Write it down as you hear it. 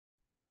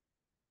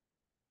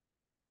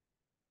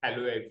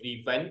Hello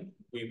everyone,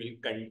 we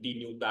will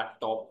continue the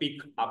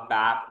topic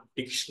ABAP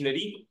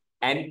dictionary,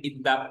 and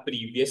in the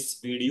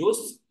previous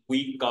videos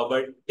we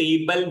covered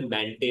table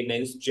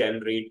maintenance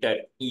generator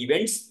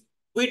events.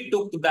 We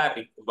took the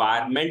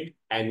requirement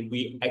and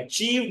we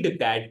achieved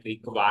that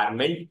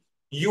requirement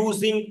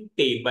using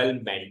table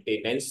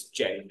maintenance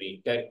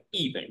generator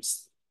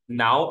events.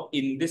 Now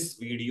in this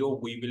video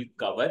we will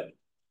cover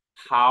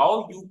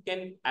how you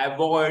can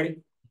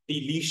avoid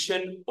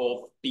deletion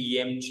of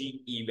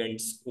TMG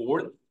events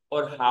code,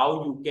 or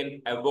how you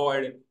can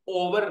avoid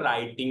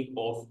overwriting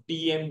of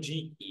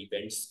TMG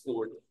events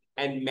code.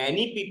 And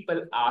many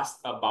people ask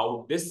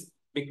about this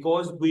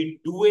because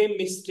we do a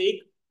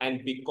mistake,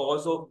 and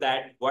because of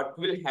that, what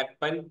will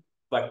happen?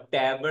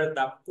 Whatever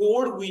the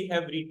code we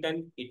have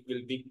written, it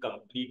will be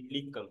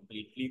completely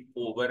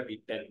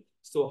overwritten.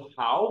 So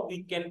how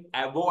we can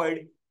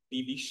avoid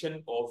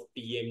deletion of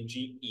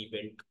TMG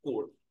event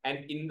code?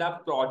 And in the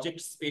project,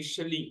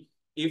 especially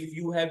if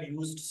you have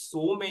used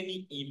so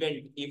many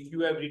event, if you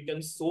have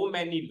written so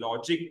many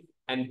logic,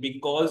 and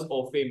because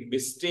of a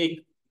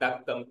mistake, the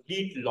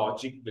complete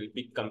logic will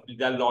be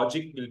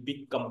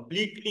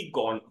completely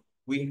gone.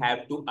 We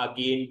have to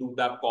again do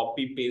the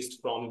copy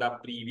paste from the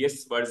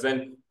previous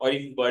version, or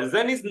if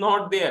version is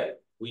not there,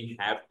 we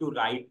have to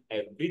write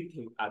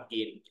everything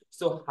again.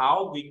 So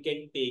how we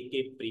can take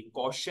a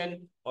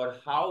precaution, or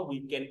how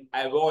we can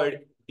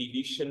avoid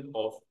deletion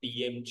of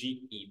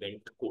TMG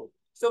event code?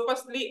 So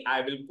firstly,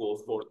 I will go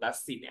for the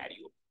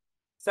scenario.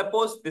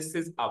 Suppose this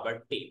is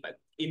our table.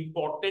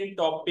 Important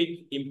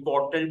topic,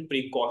 important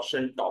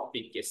precaution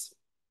topic is,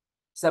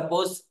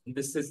 suppose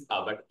this is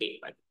our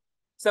table.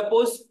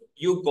 Suppose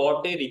you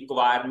got a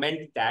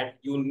requirement that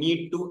you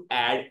need to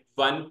add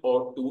one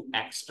or two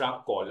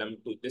extra column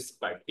to this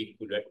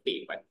particular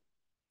table.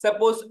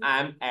 Suppose I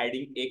am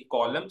adding a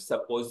column,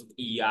 suppose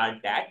ER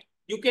dat.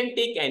 You can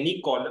take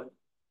any column.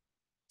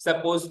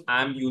 Suppose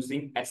I am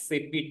using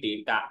SAP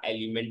data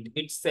element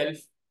itself,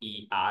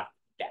 ER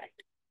dat.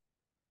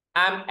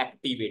 I am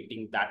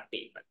activating that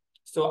table.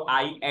 So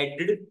I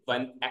added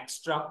one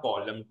extra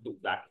column to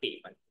that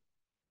table.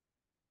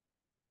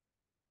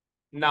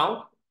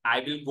 Now I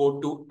will go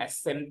to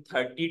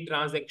SM30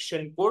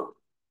 transaction code.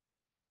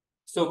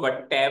 So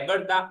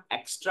whatever the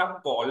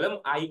extra column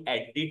I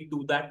added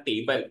to the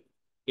table,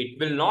 it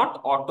will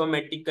not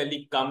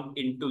automatically come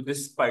into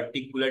this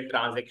particular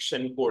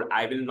transaction code.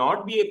 I will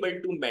not be able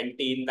to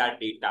maintain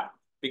that data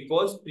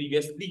because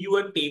previously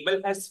your table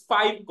has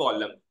 5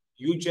 columns.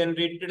 You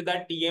generated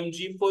the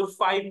TMG for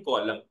 5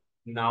 columns.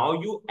 Now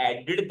you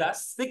added the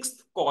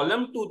 6th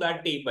column to the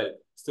table.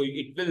 So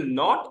it will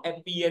not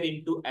appear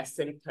into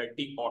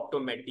SM30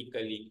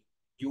 automatically.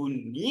 You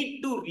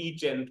need to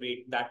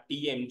regenerate that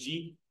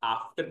TMG.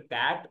 After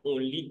that,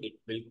 only it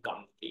will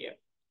come here.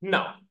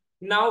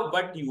 Now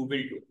what you will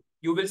do?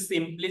 You will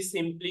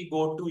simply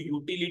go to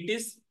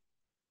utilities.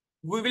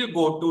 We will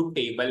go to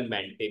table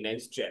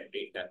maintenance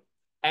generator.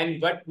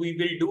 And what we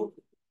will do?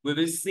 We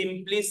will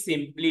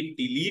simply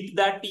delete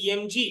that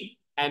TMG,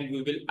 and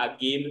we will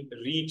again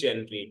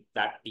regenerate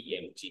that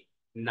TMG.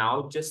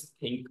 Now just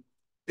think,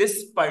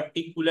 this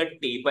particular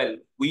table,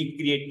 we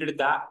created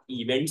the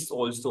events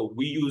also.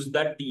 We use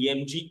the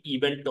TMG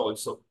event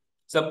also.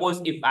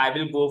 Suppose if I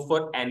will go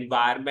for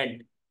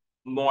environment,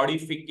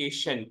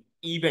 modification,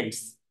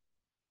 events.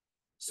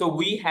 So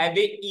we have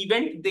a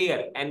event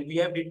there and we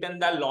have written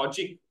the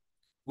logic.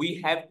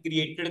 We have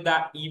created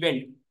the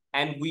event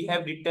and we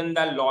have written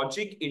the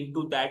logic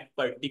into that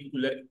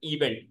particular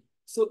event.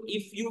 So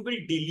if you will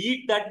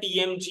delete the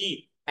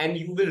TMG and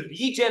you will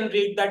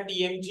regenerate the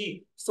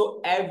TMG,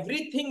 so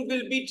everything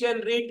will be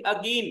generated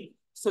again.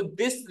 So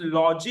this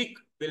logic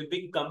will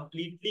be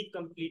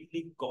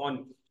completely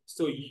gone.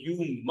 So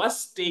you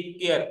must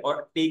take care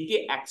or take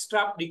a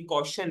extra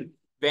precaution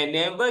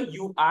whenever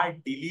you are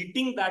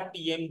deleting that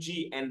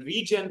TMG and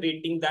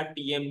regenerating that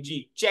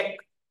TMG. Check,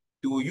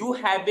 do you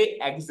have a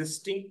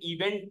existing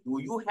event? Do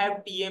you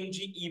have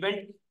TMG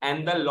event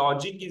and the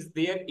logic is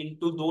there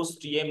into those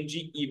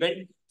TMG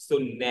event? So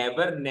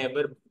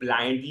never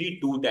blindly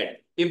do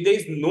that. If there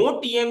is no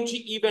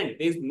TMG event,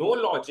 there is no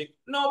logic,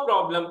 no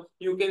problem.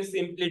 You can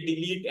simply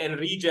delete and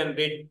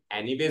regenerate.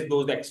 Anyways,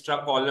 those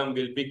extra column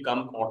will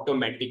become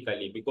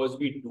automatically because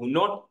we do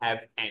not have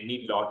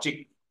any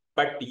logic.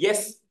 But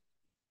yes,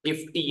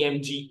 if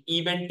TMG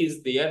event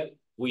is there,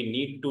 we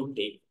need to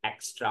take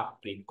extra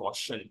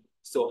precaution.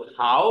 So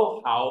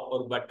how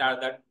or what are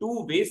the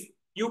two ways?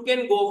 You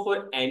can go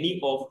for any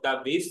of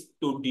the ways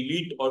to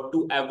delete or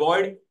to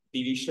avoid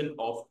deletion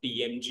of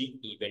TMG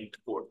event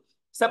code.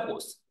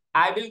 Suppose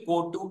I will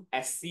go to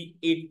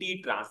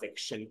SC80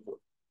 transaction code.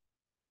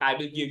 I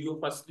will give you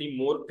firstly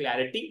more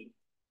clarity.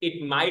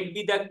 It might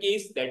be the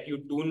case that you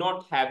do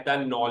not have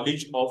the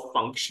knowledge of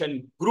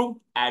function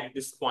group at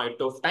this point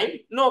of time.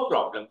 No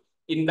problem.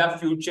 In the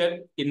future,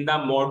 in the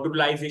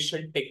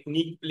modularization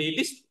technique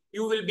playlist,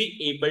 you will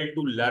be able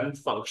to learn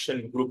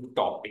function group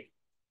topic.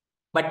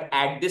 But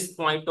at this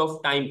point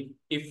of time,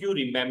 if you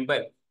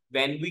remember,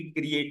 when we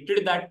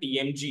created the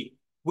TMG,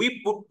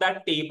 we put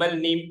the table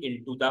name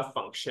into the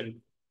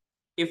function.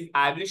 if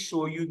I will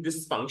show you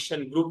this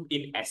function group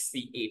in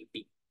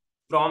SCAT.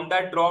 From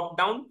the drop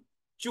down,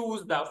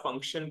 choose the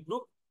function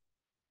group,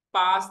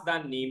 pass the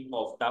name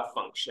of the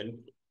function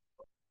group.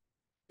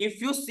 If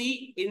you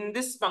see in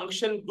this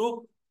function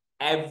group,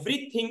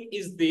 everything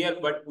is there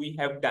what we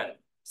have done.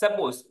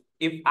 Suppose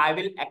if I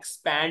will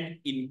expand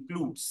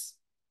includes.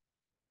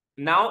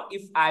 Now,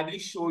 if I will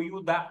show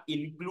you the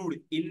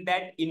include, in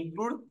that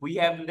include, we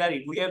have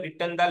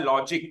written the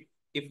logic.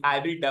 If I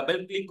will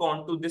double click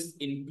onto this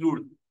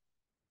include,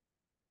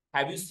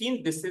 have you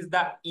seen this is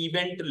the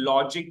event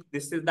logic?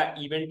 This is the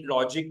event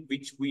logic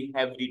which we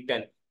have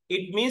written.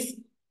 It means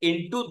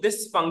into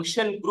this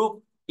function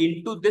group,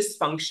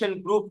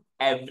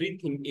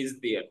 everything is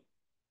there.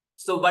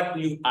 So what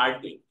you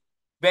are doing?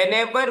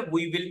 Whenever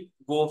we will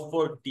go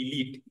for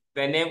delete,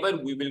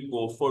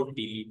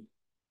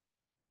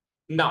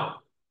 now,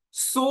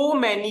 so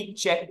many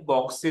check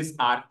boxes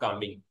are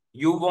coming.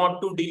 You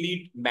want to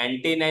delete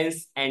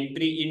maintenance,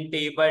 entry in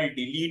table,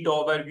 delete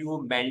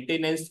overview,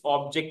 maintenance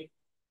object,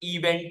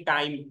 event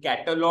time,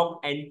 catalog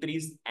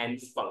entries,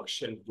 and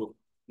function group.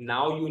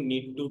 Now you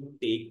need to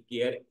take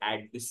care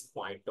at this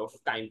point of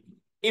time.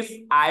 If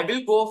I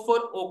will go for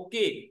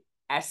OK,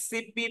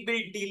 SAP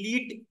will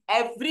delete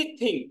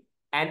everything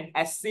and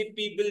SAP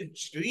will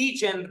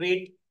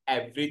regenerate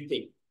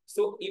everything.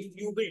 So if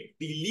you will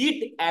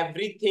delete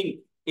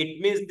everything,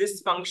 it means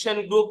this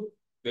function group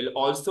will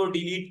also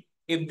delete.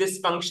 If this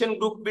function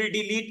group will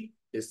delete,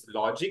 this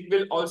logic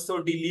will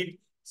also delete.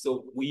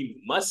 So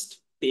we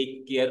must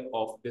take care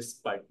of this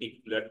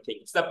particular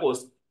thing.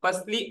 Suppose,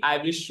 firstly, I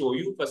will show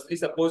you. Firstly,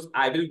 suppose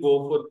I will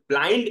go for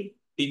blind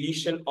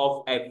deletion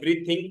of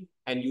everything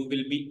and you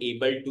will be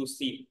able to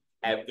see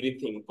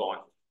everything gone.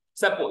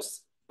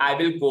 Suppose I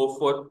will go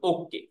for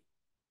OK.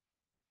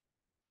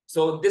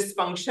 So this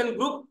function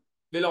group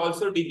will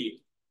also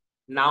delete.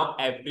 Now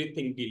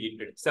everything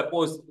deleted.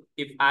 Suppose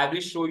if I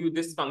will show you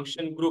this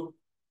function group,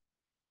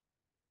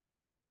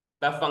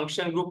 the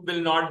function group will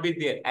not be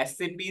there.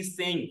 SAP is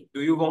saying,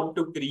 do you want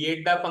to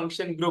create the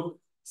function group?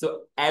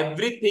 So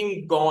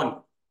everything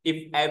gone.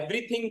 If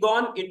everything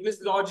gone, it means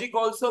logic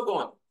also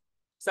gone.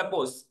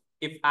 Suppose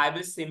if I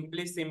will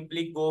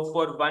simply go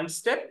for one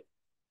step,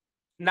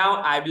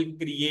 now I will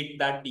create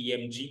the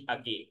TMG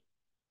again.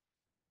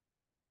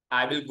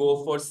 I will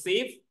go for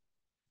save.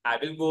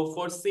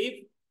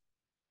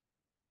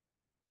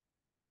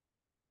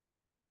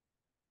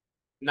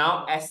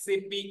 Now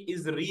SAP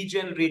is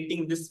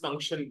regenerating this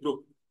function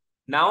group.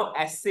 Now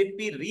SAP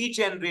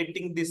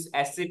regenerated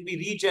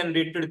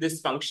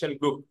this function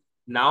group.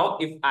 Now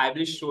if I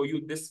will show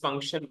you this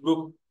function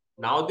group,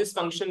 now this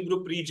function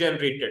group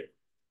regenerated.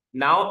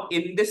 Now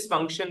in this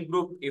function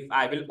group, if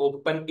I will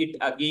open it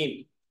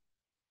again,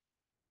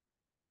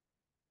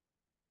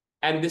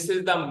 and this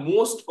is the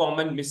most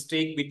common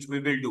mistake which we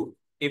will do.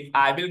 If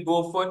I will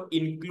go for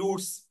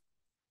includes,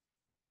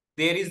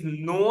 there is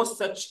no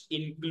such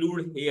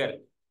include here.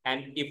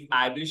 And if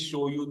I will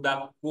show you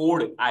the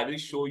code, I will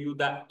show you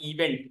the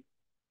event,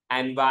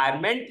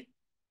 environment,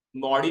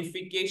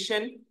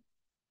 modification,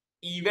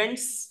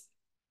 events.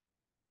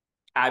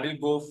 I will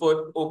go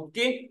for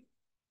OK.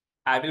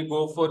 Have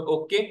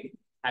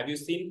you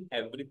seen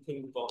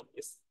everything gone?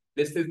 Yes.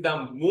 This is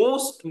the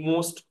most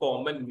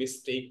common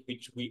mistake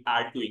which we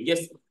are doing.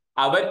 Yes,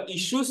 our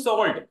issue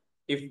solved.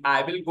 If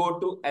I will go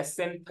to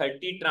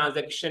SN30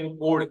 transaction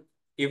code,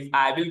 if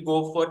I will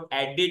go for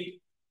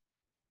edit,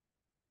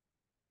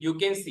 you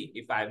can see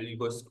if I will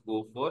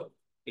go for,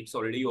 it's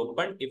already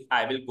open. If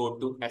I will go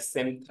to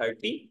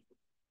SM30,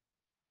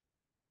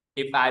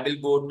 if I will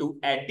go to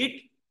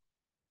edit,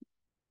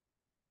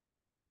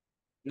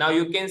 now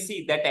you can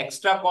see that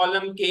extra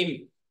column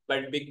came,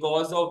 but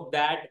because of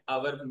that,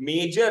 our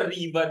major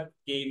rework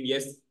came,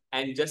 yes.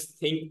 And just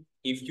think,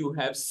 if you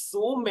have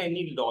so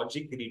many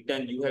logic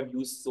written, you have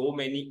used so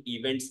many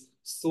events,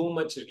 so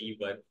much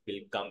rework will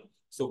come.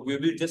 So we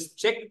will just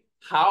check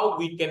how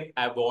we can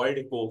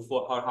avoid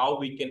or how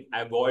we can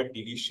avoid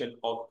deletion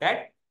of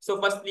that. So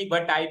firstly,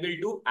 what I will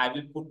do, I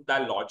will put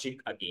the logic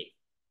again.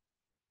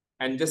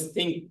 And just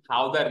think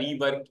how the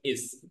rework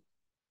is.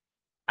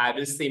 I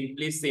will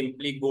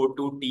simply go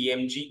to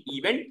TMG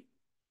event.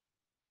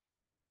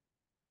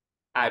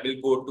 I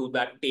will go to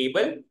the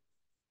table,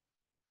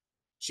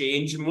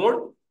 change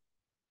mode,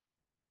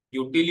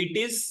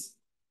 utilities,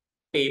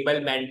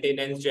 table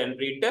maintenance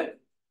generator,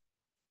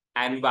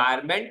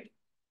 environment,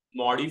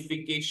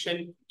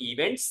 modification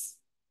events.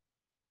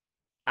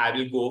 I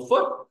will go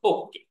for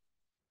OK.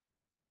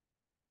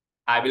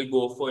 I will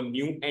go for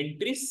new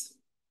entries.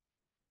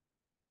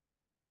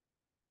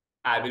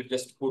 I will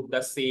just put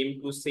the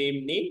same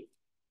name.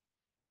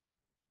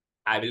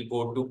 I will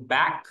go to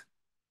back,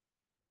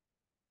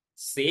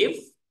 save.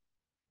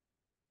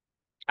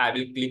 I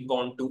will click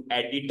on to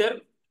editor,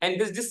 and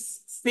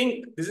this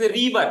sync, this is a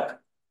rework.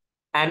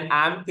 And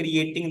I'm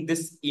creating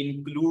this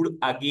include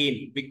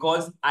again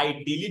because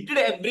I deleted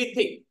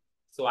everything.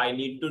 So I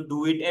need to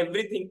do it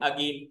everything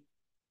again.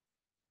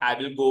 I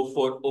will go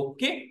for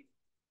OK.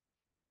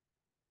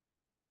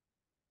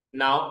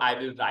 Now I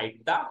will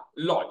write the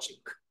logic.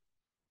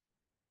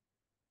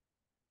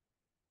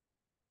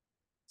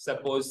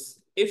 Suppose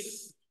if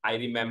I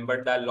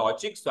remember the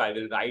logic, so I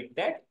will write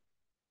that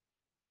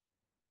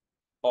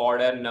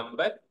order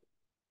number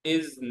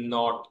is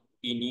not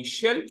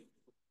initial,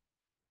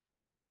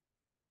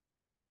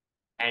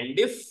 and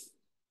if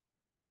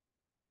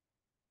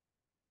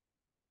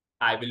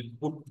I will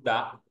put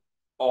the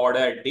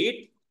order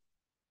date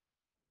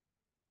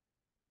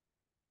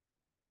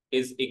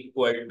is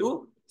equal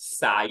to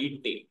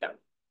side data.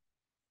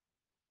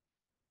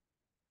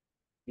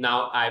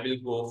 Now I will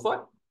go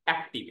for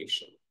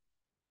activation.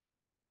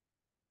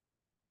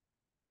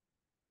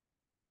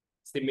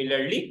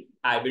 Similarly,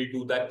 I will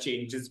do the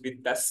changes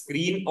with the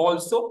screen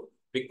also,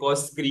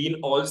 because screen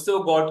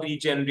also got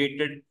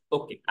regenerated.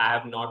 Okay, I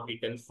have not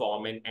written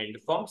form and end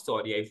form.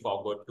 Sorry, I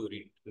forgot to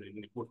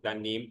put the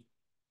name.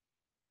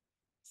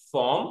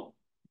 Form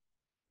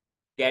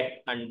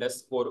get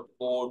underscore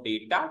o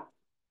data.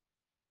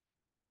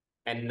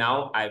 And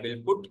now I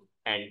will put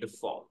end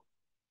form.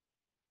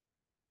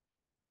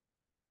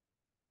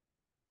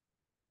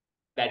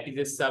 That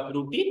is a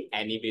subroutine.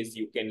 Anyways,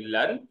 you can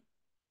learn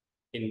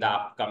in the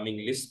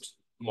upcoming list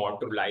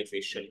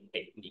modularization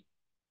technique.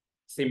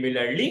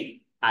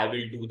 Similarly, I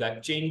will do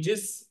the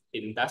changes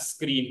in the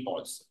screen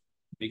also,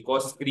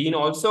 because screen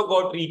also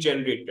got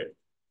regenerated.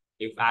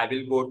 If I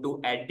will go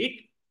to edit,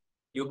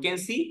 you can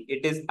see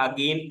it is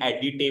again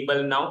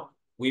editable now.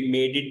 We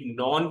made it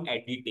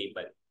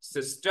non-editable.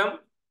 System,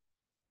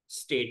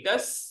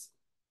 status.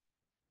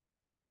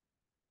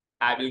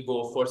 I will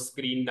go for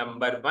screen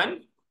number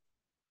 1.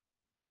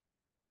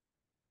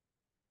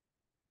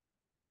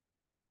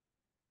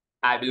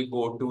 I will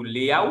go to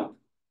layout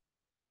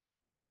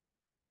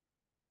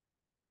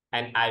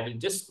and I will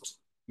just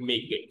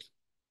make it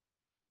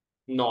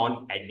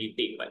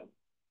non-editable.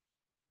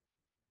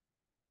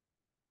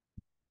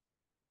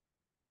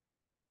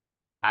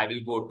 I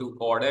will go to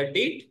order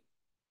date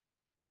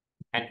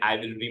and I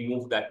will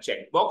remove the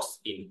checkbox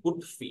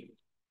input field.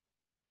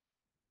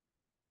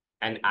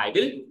 And I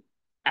will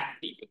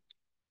activate.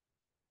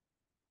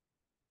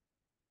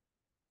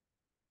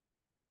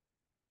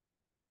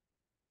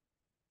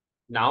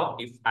 Now,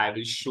 if I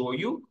will show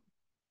you,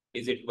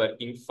 is it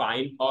working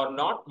fine or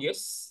not?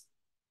 Yes.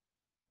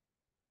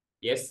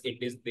 Yes,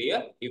 it is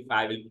there. If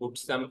I will put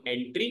some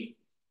entry,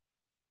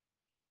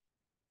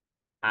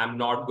 I'm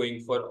not going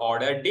for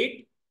order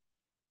date.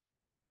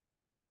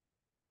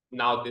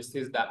 Now, this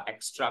is the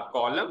extra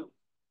column.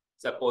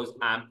 Suppose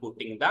I'm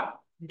putting the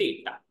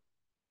data.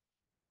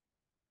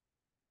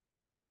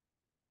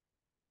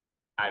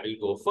 I will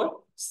go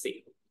for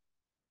save.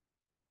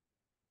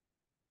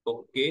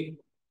 Okay.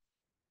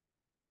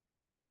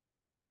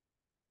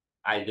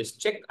 I'll just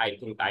check. I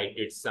think I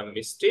did some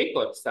mistake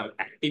or some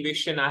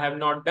activation I have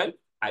not done.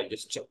 I'll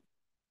just check.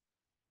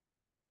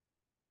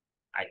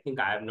 I think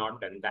I have not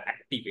done the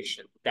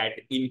activation. That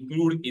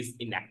include is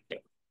inactive.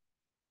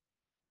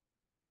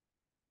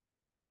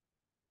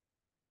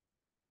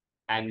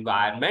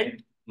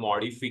 Environment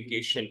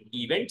modification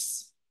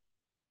events.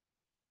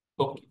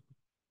 Okay.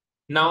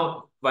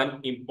 Now, one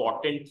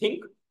important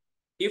thing,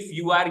 if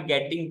you are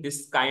getting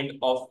this kind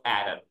of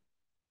error,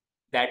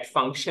 that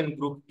function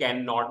group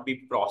cannot be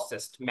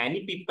processed.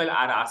 Many people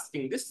are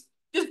asking this.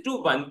 Just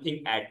do one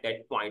thing at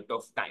that point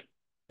of time.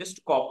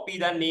 Just copy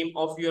the name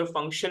of your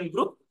function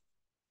group,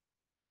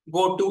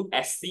 go to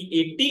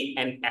SCAT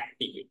and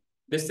activate.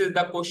 This is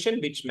the question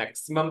which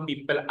maximum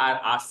people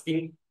are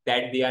asking,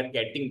 that they are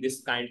getting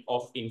this kind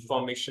of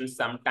information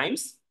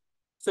sometimes.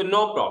 So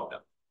no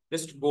problem.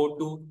 Just go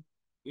to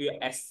your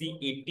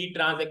SCAT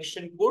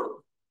transaction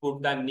code,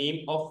 put the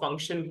name of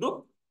function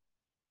group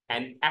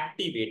and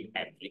activate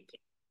everything.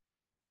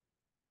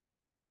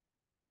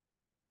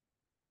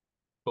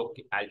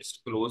 Okay, I'll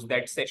just close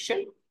that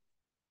session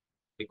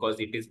because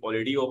it is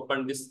already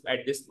open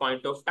at this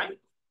point of time.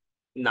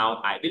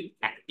 Now I will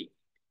activate.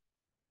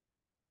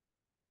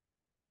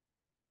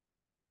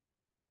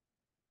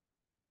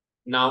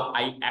 Now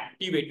I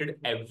activated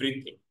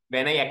everything.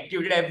 When I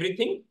activated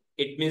everything,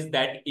 it means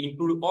that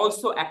include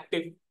also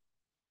active.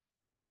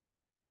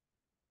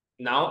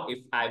 Now, if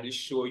I will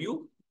show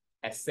you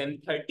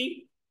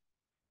SM30,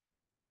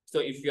 so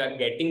if you are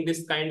getting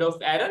this kind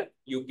of error,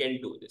 you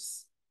can do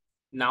this.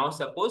 Now,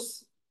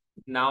 suppose,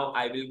 now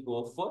I will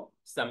go for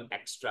some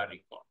extra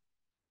record.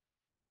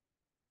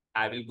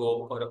 I will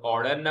go for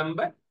order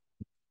number,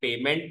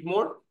 payment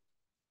mode,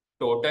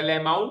 total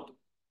amount,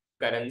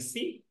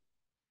 currency.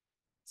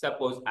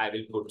 Suppose I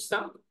will put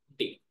some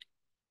date.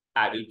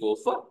 I will go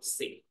for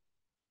save.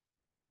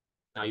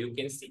 Now you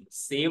can see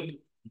saved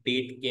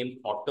date came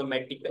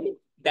automatically.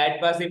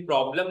 That was a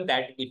problem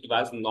that it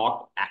was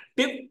not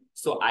active.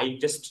 So I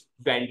just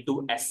went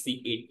to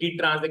SCAT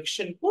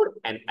transaction code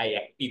and I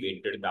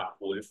activated the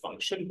whole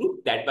function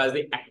group. That was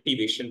the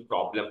activation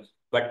problem.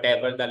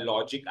 Whatever the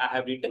logic I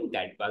have written,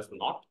 that was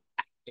not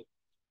active.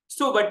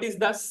 So what is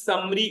the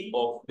summary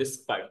of this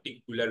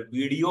particular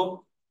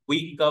video?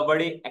 We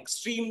covered an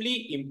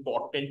extremely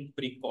important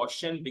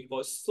precaution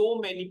because so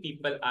many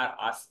people are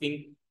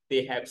asking,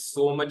 they have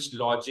so much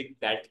logic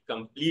that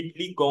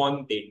completely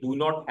gone. They do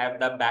not have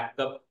the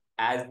backup.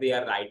 as they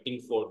are writing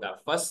for the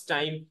first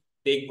time,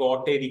 they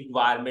got a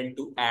requirement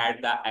to add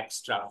the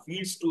extra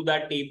fields to the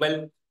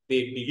table.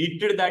 They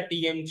deleted the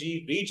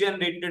TMG,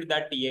 regenerated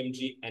the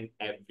TMG, and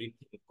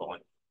everything gone.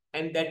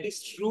 And that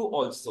is true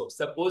also.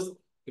 Suppose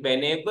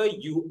whenever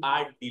you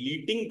are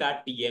deleting the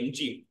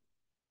TMG,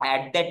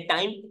 at that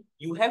time,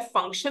 you have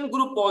function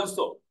group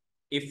also.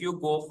 If you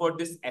go for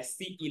this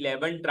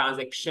SC11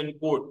 transaction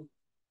code,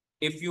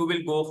 if you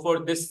will go for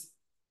this,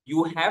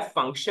 you have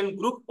function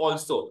group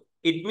also.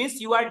 It means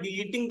you are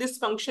deleting this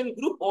function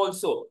group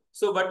also.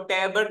 So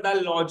whatever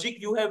the logic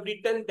you have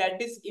written,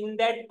 that is in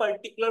that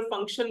particular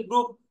function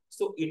group.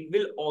 So it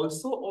will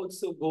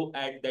also go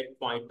at that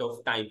point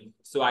of time.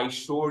 So I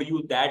showed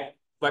you that,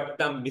 but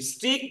the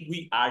mistake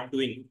we are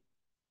doing.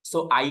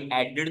 So I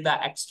added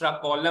the extra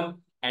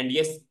column, and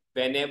yes,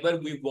 whenever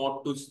we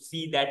want to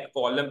see that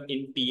column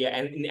in T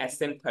and in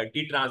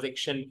SM30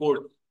 transaction code,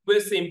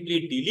 we'll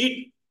simply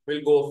delete.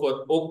 We'll go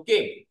for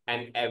OK,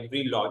 and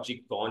every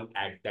logic gone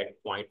at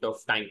that point of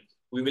time.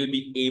 We will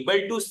be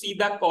able to see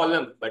the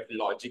column, but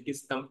logic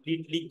is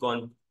completely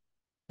gone.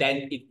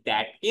 Then if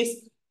that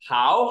is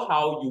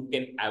how you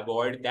can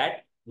avoid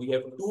that, we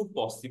have two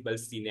possible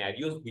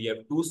scenarios. We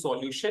have two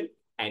solutions.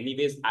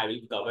 Anyways, I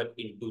will cover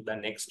into the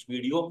next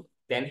video.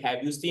 Then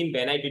have you seen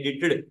when I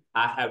deleted,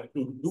 I have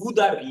to do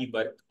the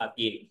rework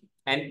again.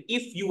 And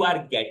if you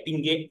are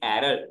getting an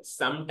error,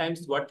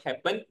 sometimes what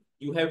happens,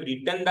 you have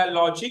written the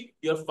logic,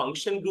 your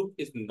function group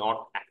is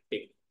not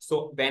active.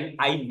 So when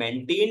I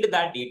maintained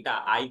the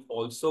data, I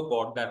also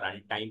got the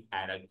runtime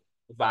error.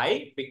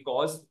 Why?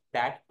 Because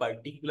that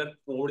particular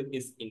code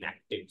is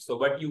inactive. So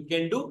what you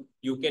can do,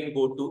 you can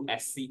go to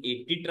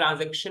SC80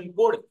 transaction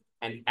code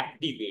and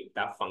activate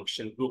the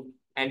function group.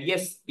 And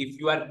yes, if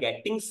you are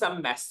getting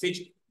some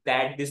message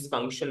that this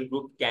function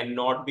group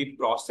cannot be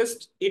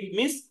processed, it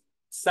means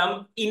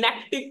some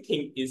inactive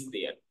thing is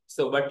there.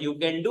 So what you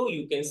can do,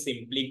 you can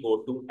simply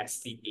go to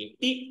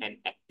SC80 and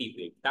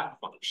activate the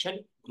function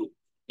group.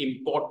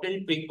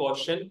 Important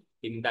precaution.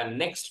 In the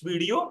next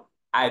video,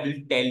 I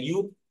will tell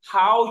you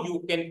how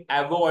you can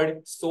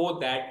avoid so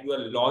that your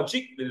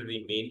logic will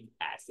remain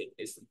as it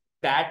is.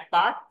 That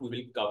part we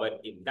will cover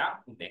in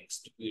the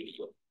next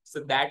video.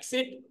 So that's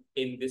it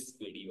in this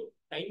video.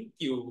 Thank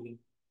you.